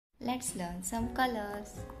Let's learn some colors.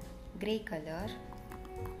 Grey color,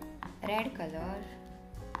 red color,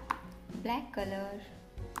 black color,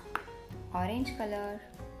 orange color,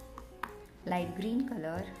 light green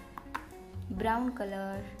color, brown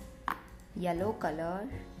color, yellow color,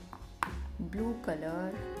 blue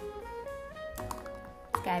color,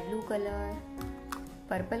 sky blue color,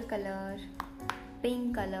 purple color,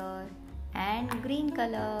 pink color and green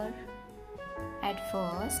color. At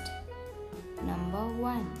first, number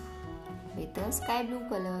 1 with a sky blue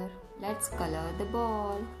color. Let's color the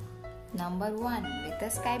ball. Number 1 with a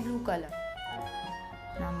sky blue color.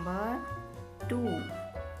 Number 2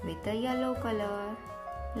 with a yellow color.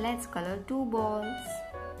 Let's color 2 balls.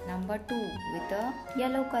 Number 2 with a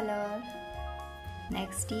yellow color.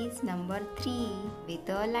 Next is number 3 with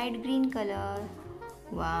a light green color.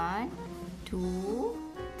 1, 2,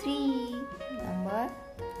 3. Number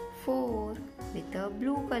 4 with a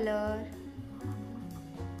blue color.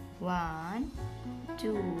 1,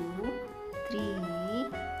 2, 3,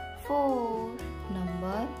 4.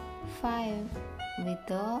 Number 5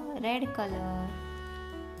 with a red color.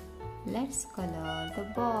 Let's color the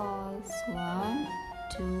balls. 1,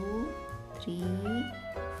 2, 3,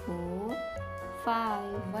 4,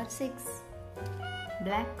 5. Number 6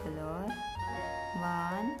 black color.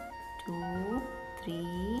 1, 2,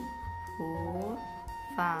 3, 4,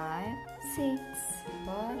 5, 6.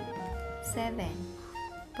 Number 7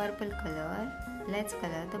 purple color. Let's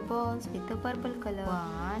color the balls with the purple color.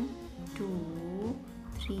 1, 2,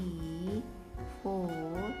 3,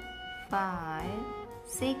 4, 5,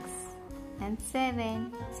 6 and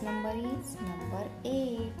 7. This number is number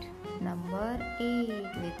 8. Number 8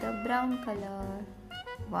 with a brown color.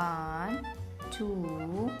 1,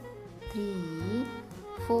 2, 3,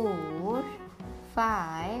 4,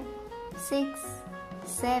 5, 6,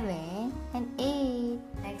 7 and 8.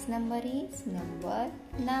 Next number is number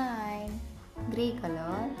 9. Grey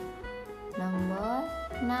color. Number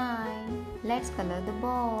 9. Let's color the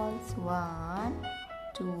balls. 1,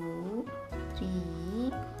 2,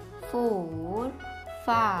 3, 4,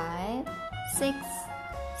 5, 6,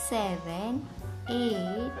 7,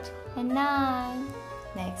 8 and 9.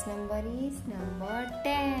 Next number is number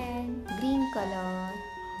 10. Green color.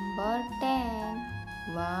 Number 10.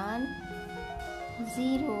 1,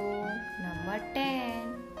 0. Number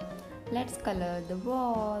 10. Let's color the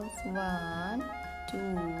balls. 1,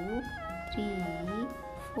 2, 3,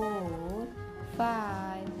 4,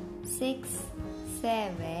 5, 6,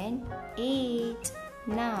 7, 8,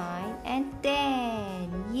 9 and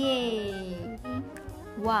 10. Yay!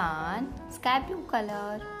 1 sky blue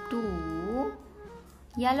color. 2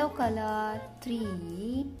 yellow color.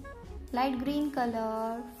 3 light green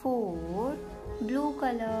color. 4 blue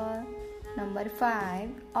color. Number 5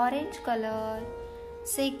 orange color.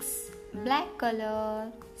 6 black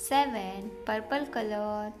color. 7 purple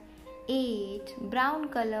color. 8 brown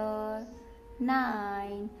color.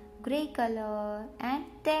 9 grey color and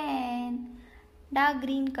 10 dark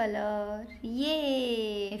green color.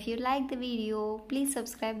 Yay! If you like the video, please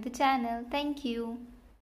subscribe the channel. Thank you.